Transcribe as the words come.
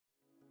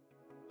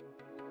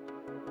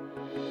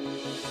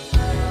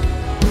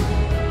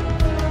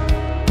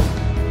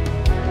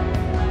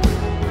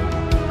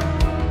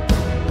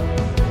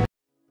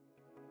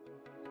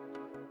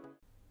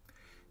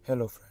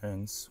Hello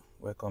friends,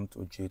 welcome to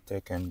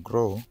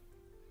GTechandGrow.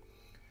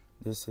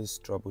 This is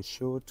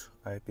Troubleshoot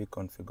IP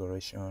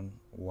Configuration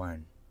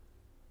 1.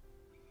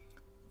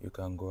 You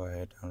can go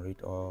ahead and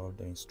read all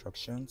the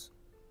instructions.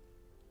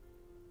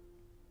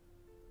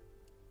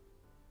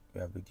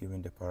 We have been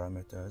given the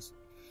parameters.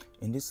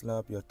 In this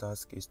lab, your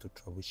task is to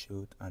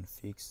troubleshoot and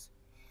fix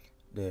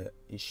the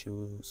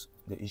issue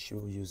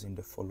using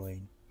the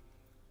following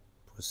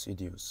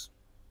procedures.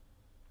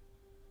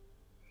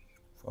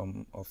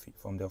 From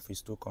the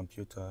Office 2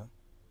 computer,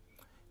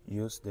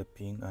 use the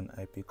ping and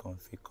IP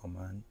config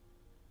command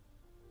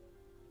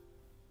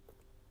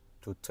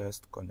to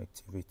test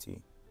connectivity.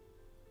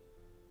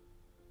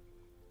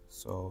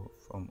 So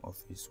from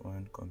Office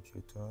 1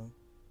 computer,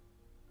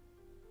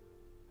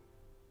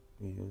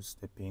 we use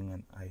the ping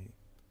and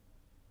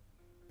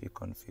IP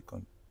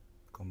config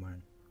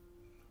command.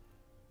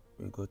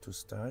 We go to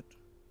start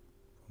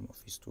from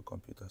Office 2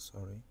 computer,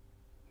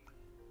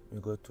 we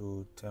go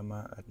to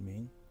Tema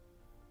admin.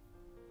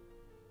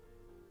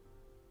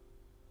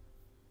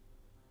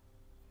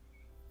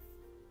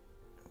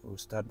 We'll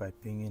start by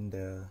pinging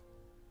the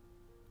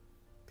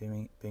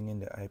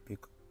IP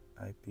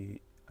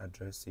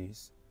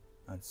addresses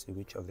and see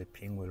which of the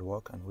ping will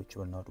work and which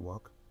will not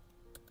work.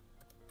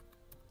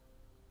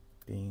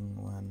 Ping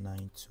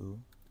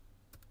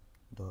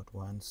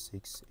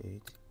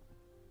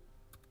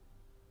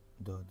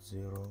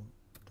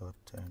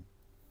 192.168.0.10.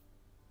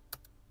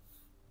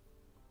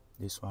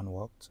 This one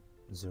worked,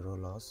 0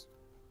 loss.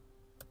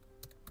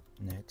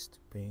 Next,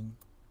 ping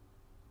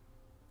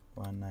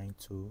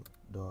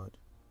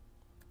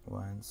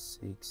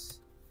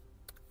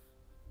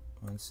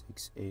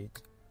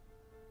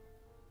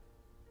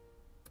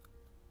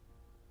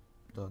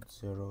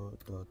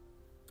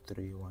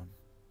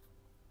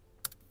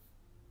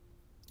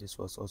This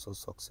was also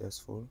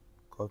successful.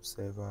 Corp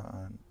server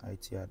and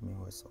IT admin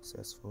were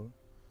successful.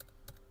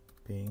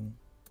 Ping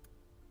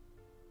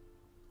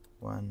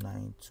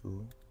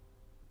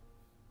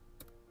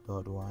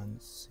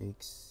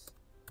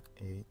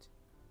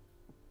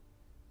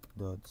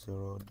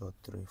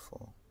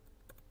 192.168.0.34.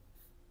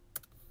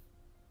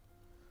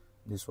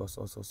 This was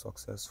also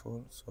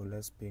successful, so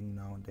let's ping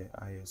now the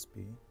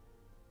ISP.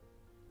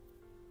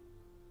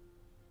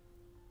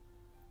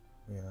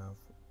 We have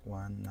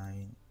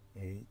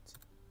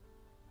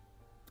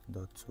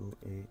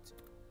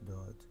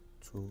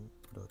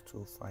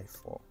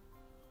 198.28.2.254.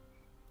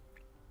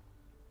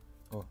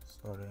 Oh,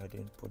 sorry, I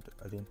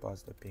didn't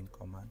pass the ping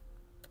command.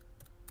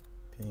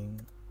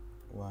 Ping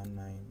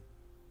 19.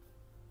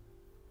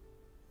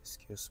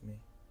 Excuse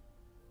me.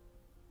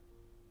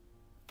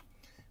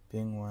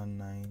 Ping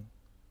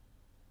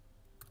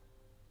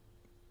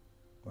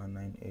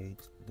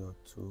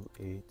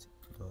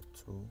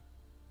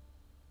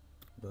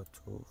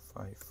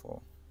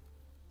 198.28.2.254.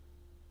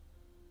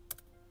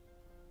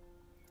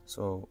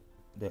 So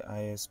the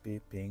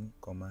ISP ping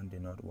command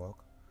did not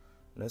work.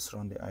 Let's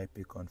run the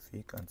IP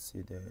config and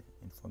see the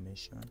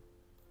information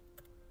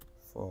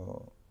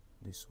for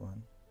this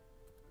one,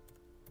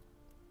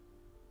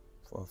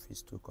 for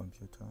Office 2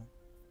 computer.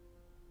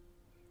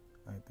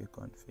 IP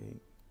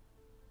config.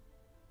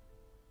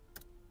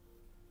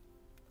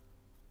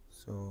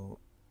 So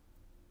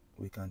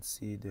we can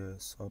see the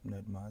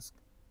subnet mask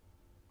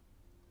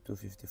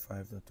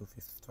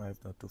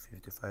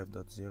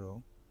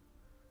 255.255.255.0.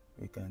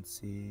 We can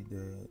see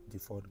the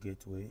default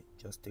gateway,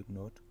 just take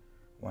note,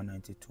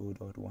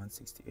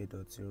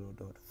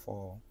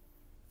 192.168.0.4,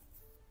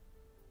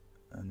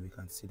 and we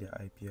can see the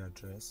IP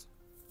address.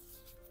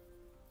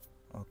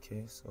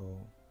 Okay,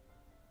 so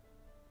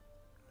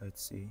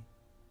let's see.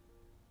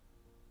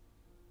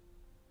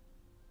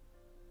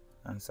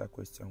 Answer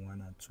question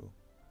 1 and 2.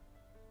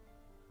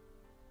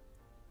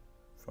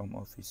 From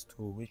Office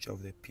 2, which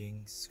of the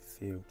pings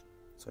failed?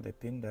 So the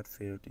ping that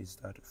failed is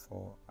that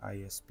for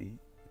ISP,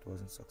 it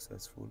wasn't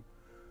successful.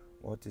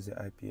 What is the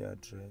IP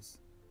address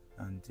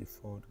and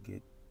default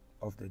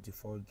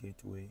default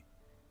gateway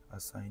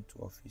assigned to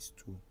Office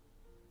 2?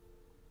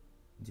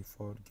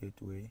 Default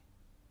gateway.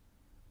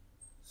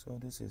 So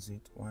this is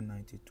it,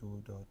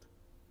 192.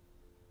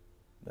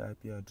 The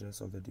IP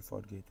address of the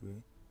default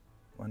gateway,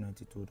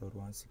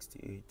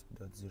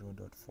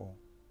 192.168.0.4.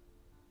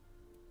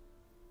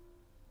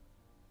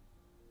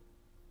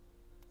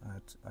 I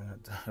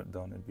had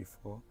done it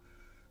before,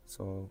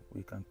 so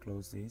we can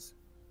close this.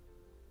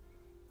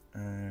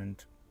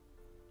 And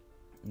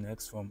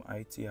next, from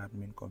IT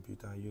admin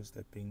computer, use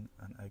the ping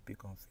and IP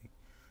config.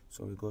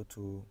 So we go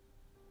to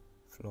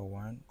floor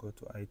 1, go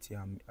to IT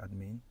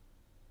admin,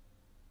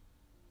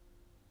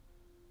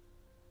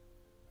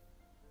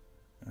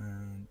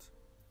 and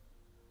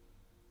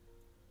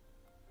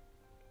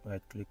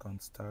right click on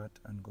start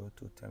and go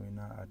to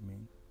terminal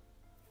admin.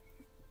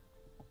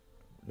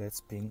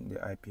 Let's ping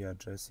the IP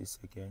addresses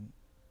again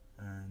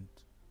and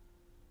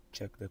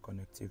check the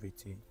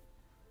connectivity.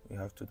 We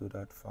have to do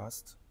that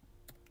fast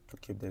to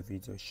keep the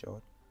video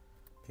short.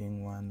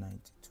 Ping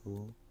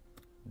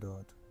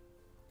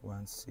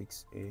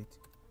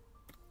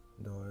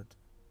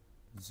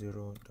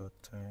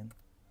 192.168.0.10.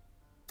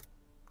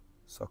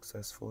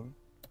 successful.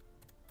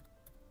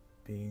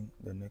 Ping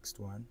the next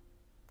one,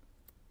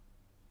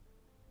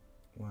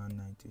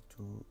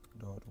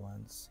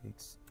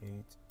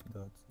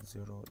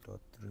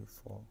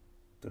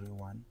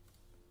 192.168.0.3431.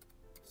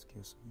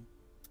 Excuse me.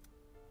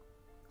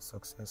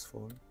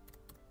 Successful.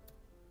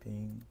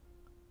 Ping.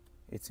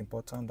 It's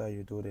important that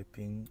you do the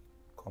ping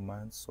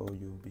command so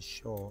you'll be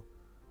sure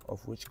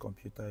of which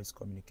computer is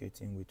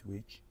communicating with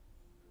which.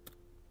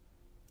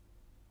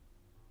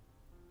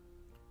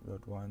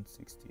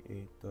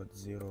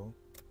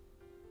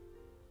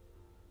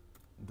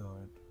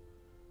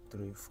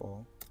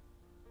 168.0.34.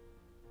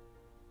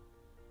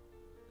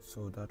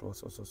 So that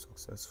was also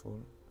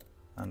successful.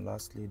 And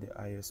lastly, the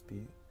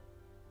ISP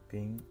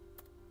ping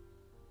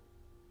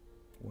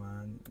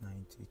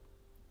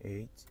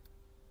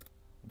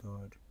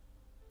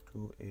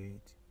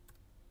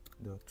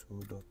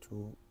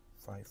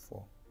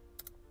 198.28.2.2.54.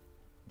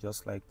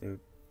 Just like the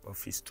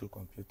Office 2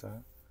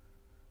 computer,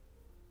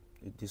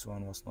 this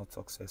one was not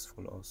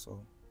successful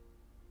also.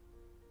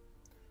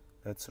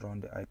 Let's run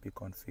the IP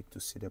config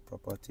to see the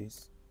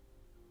properties.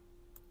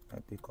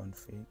 IP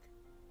config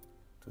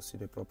to see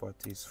the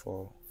properties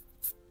for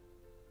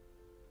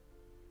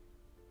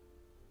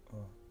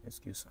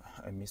excuse me,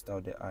 I missed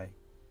out the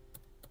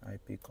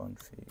IP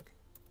config.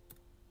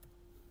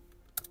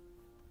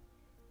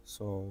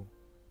 So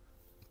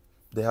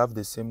they have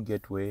the same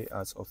gateway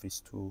as Office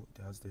 2.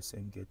 They has the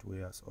same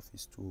gateway as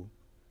Office 2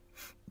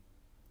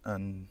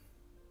 and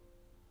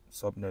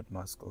subnet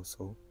mask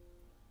also.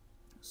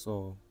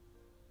 So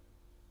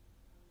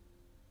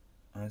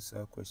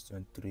answer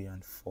question 3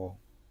 and 4.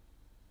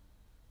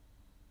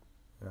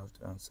 We have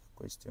to answer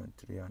question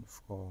 3 and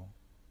 4.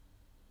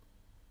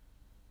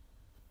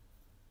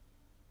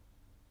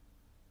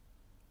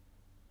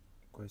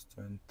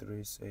 Question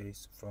 3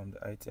 says, from the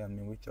IT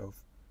admin,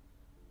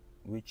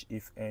 which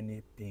if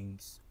any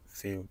pings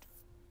failed?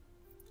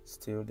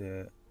 Still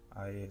the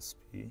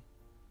ISP.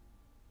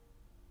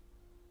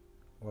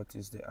 What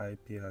is the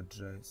IP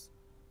address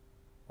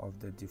of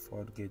the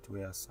default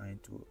gateway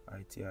assigned to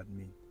IT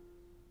admin?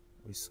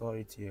 We saw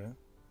it here.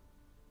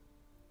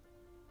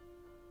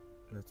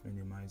 Let's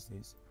minimize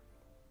this.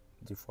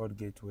 Default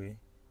gateway,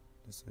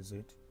 this is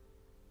it.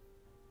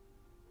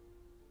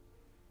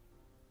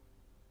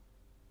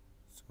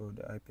 So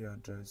the IP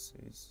address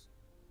is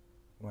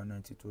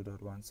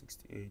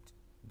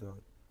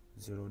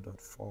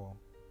 192.168.0.4.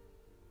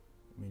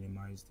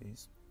 Minimize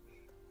this.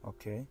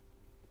 Okay,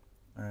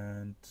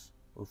 and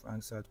we've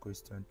answered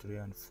question 3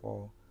 and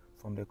 4.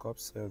 From the COP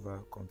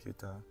server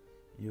computer,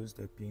 use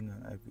the ping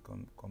and IP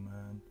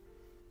command.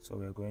 So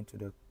we're going to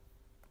the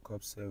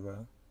COP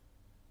server.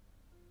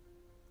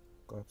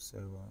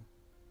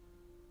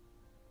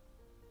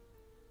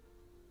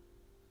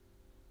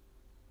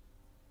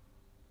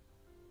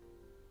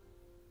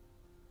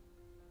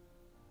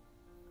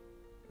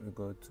 We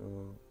go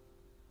to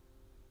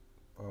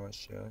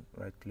PowerShell,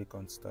 right click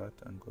on start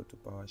and go to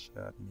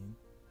PowerShell admin.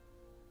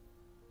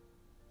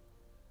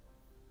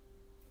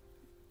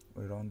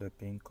 We run the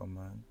ping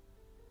command.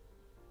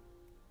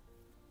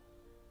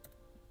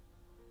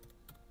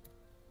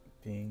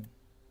 Ping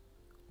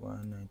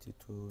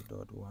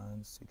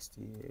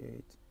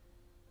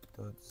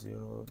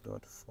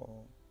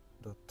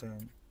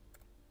 192.168.0.4.10.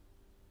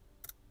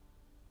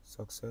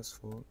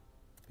 Successful.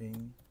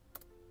 Ping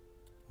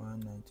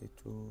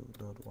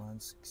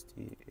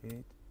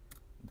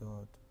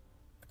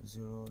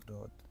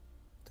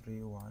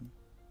 192.168.0.31.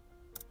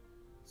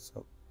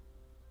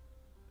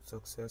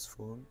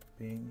 Successful.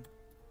 Ping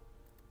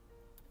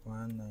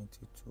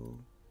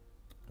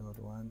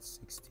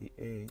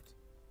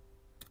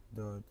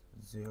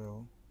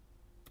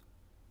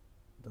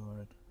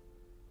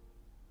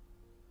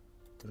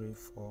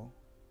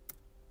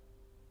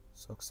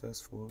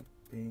Successful.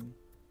 Ping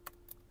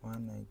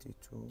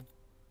 192.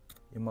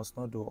 You must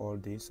not do all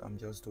this. I'm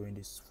just doing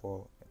this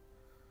for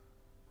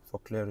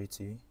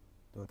clarity.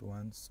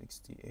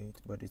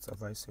 .168, but it's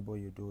advisable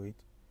you do it.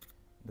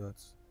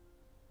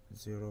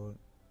 .0.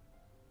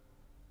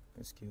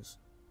 Excuse.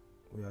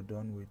 We are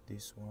done with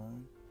this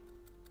one.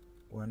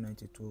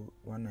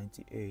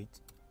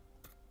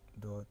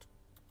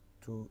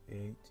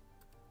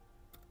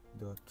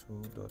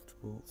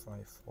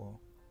 198.28.2.2.54,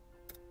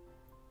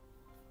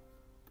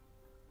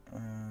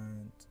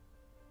 and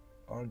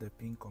all the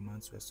ping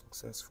commands were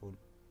successful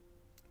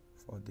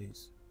for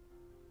this.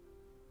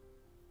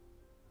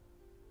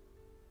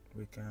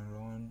 We can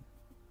run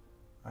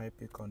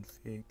IP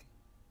config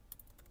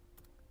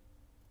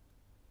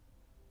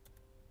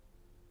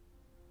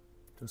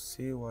to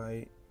see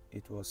why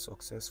it was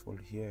successful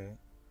here.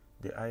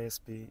 The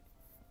ISP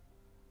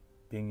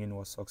pinging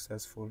was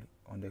successful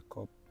on the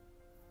COP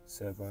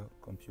server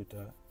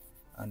computer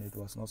and it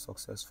was not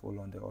successful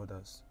on the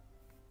others.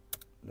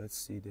 Let's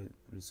see the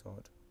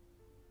result.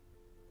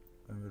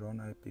 When we run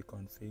IP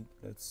config,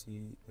 let's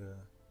see the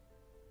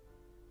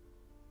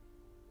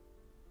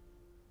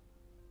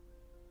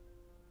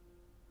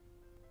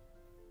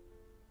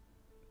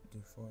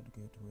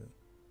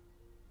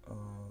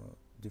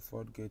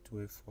default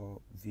gateway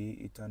for V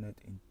Ethernet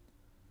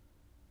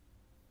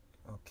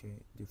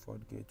Okay,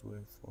 default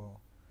gateway for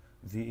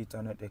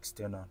vEthernet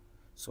external.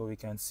 So we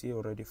can see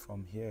already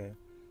from here,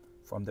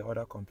 from the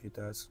other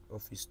computers,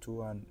 Office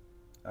 2 and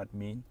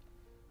admin,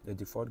 the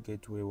default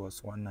gateway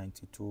was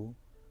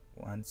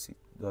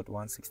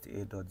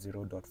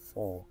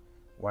 192.168.0.4,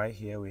 while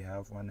here we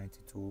have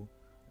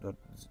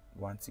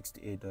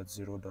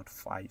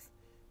 192.168.0.5.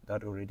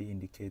 That already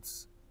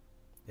indicates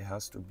there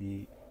has to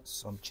be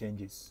some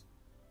changes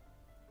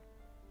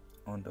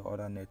on the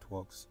other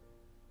networks.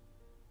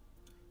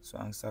 So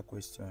answer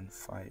question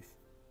 5.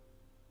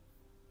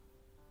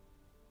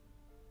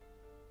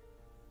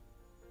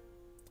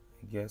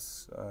 I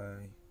guess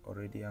I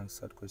already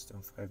answered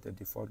question 5. The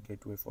default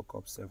gateway for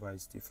COP server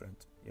is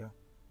different. Yeah,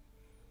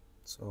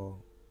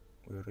 so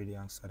we already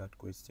answered that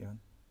question.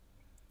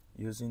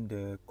 Using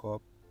the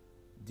COP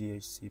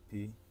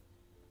DHCP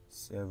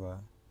server,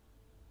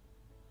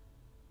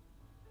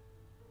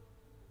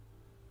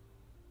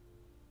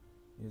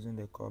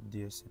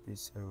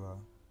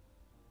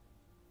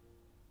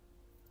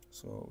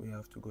 so we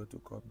have to go to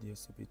COP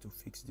DHCP to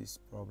fix this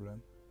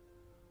problem.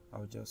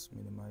 I'll just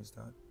minimize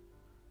that.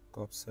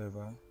 COP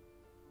server,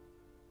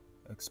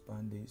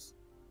 expand this,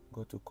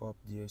 go to COP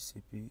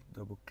DHCP,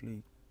 double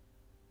click,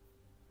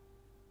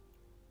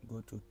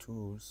 go to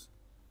tools,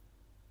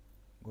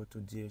 go to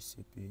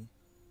DHCP,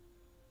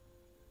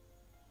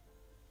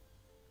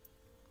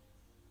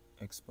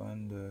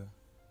 expand the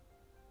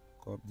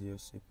COP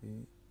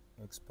DHCP,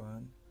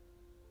 expand.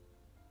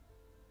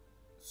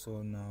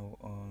 So now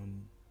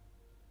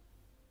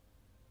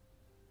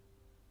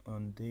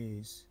on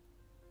this,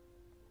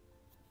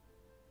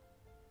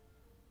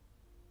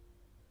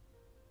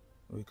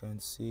 we can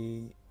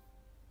see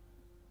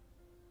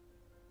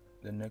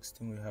the next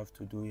thing we have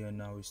to do here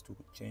now is to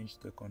change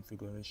the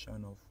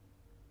configuration of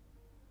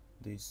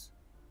this.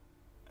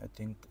 I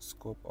think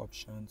scope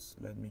options,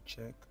 let me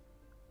check.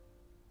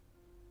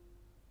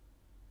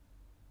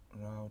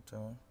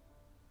 Router.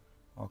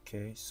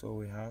 Okay, so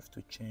we have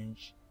to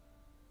change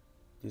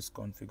this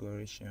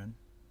configuration.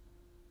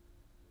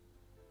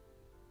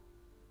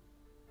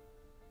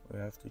 We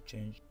have to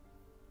change.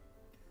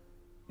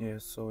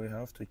 Yes, so we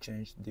have to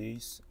change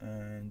this,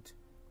 and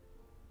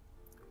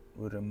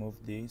we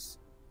remove this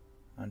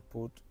and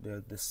put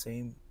the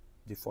same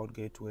default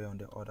gateway on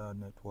the other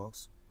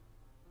networks,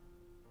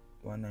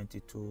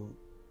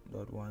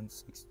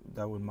 192.16,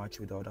 that will match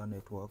with the other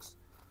networks,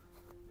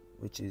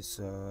 which is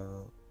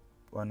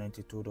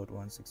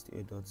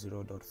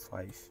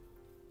 192.168.0.5.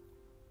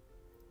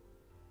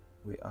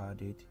 we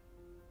add it,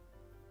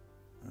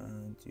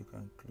 and you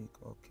can click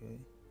OK.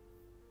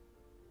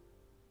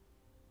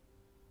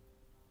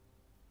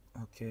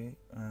 Okay,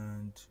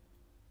 and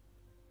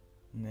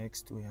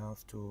next we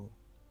have to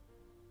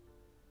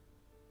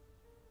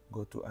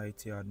go to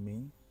IT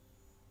admin,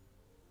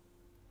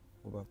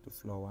 go back to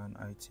floor 1,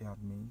 IT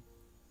admin,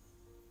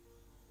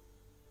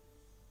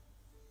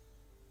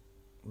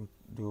 we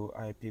do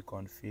IP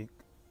config,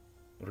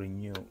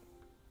 renew,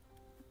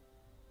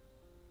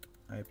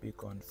 IP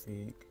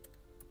config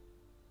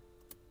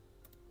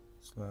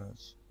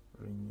 /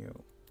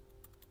 renew.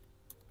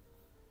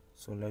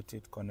 So let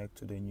it connect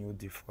to the new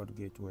default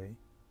gateway.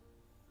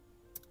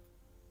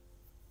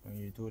 When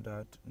you do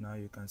that, now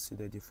you can see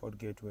the default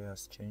gateway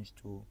has changed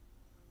to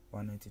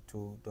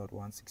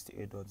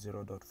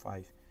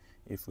 192.168.0.5.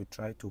 If we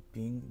try to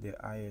ping the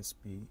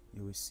ISP,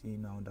 you will see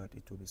now that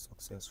it will be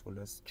successful.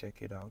 Let's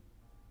check it out.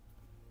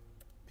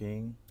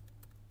 Ping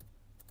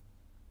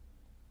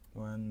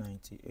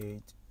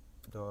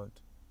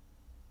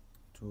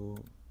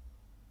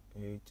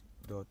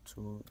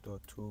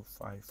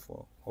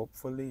 198.2.8.2.254.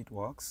 Hopefully it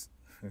works.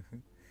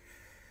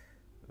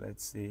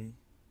 Let's see.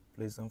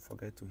 Please don't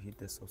forget to hit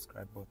the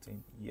subscribe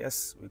button.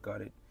 Yes, we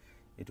got it.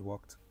 It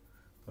worked.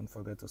 Don't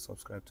forget to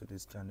subscribe to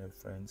this channel,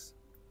 friends.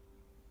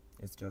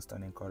 It's just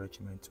an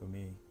encouragement to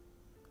me,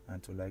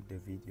 and to like the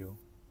video.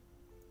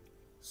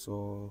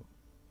 So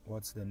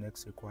what's the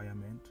next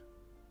requirement?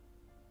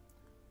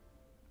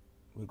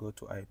 We go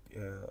to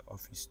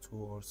Office 2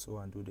 also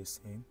and do the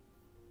same.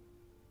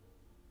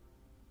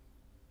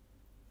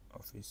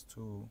 Office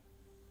 2,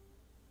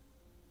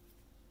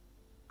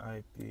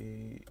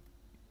 IP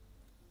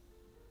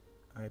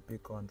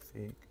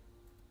config,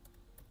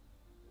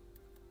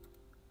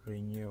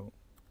 renew.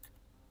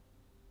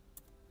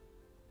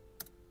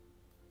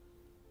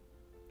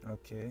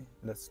 Okay,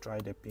 let's try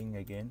the ping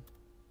again.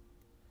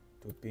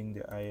 To ping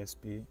the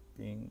ISP,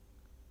 ping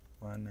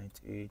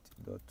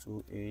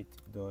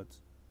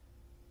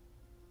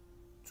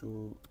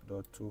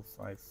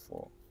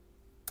 198.2.8.2.254,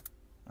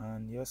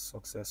 and yes,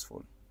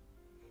 successful.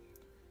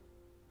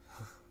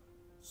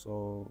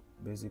 So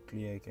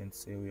basically I can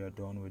say we are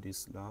done with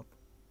this lab.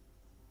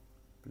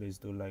 Please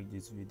do like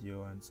this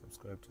video and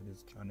subscribe to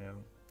this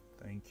channel.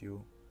 Thank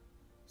you.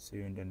 See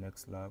you in the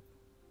next lab.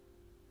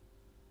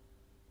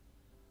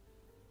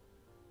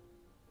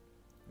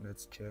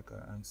 Let's check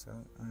our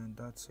answer, and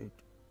that's it.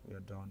 We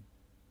are done.